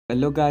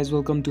Hello guys,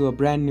 welcome to a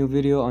brand new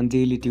video on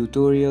daily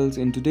tutorials.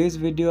 In today's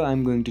video,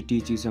 I'm going to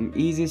teach you some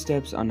easy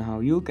steps on how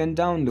you can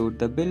download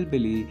the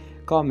Bilibili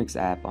comics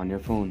app on your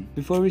phone.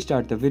 Before we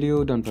start the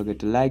video, don't forget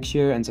to like,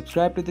 share and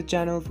subscribe to the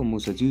channel for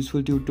more such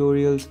useful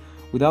tutorials.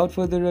 Without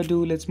further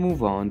ado, let's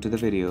move on to the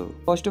video.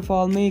 First of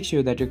all, make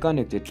sure that you're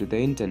connected to the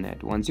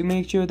internet. Once you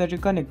make sure that you're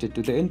connected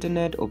to the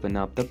internet, open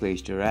up the Play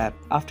Store app.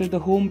 After the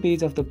home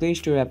page of the Play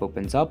Store app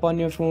opens up on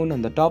your phone,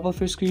 on the top of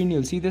your screen,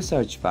 you'll see the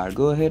search bar.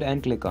 Go ahead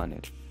and click on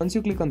it. Once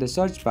you click on the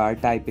search bar,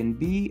 type in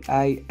Bilibili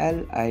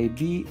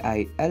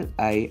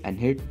and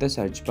hit the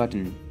search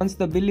button. Once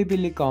the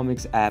Bilibili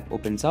comics app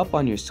opens up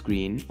on your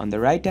screen, on the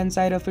right hand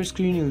side of your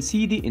screen, you'll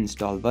see the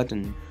install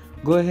button.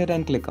 Go ahead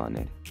and click on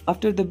it.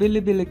 After the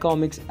Bilibili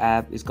comics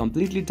app is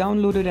completely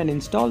downloaded and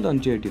installed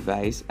onto your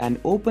device, an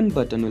open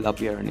button will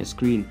appear on your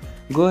screen.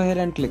 Go ahead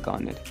and click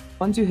on it.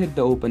 Once you hit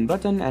the open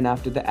button and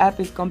after the app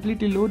is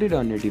completely loaded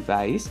on your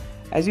device,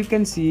 as you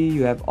can see,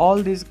 you have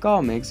all these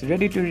comics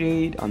ready to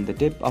read on the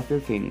tip of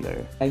your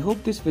finger. I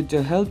hope this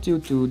video helped you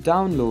to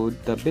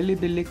download the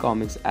Bilibili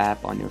comics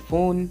app on your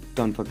phone.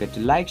 Don't forget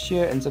to like,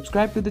 share and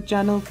subscribe to the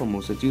channel for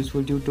more such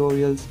useful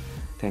tutorials.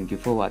 Thank you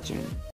for watching.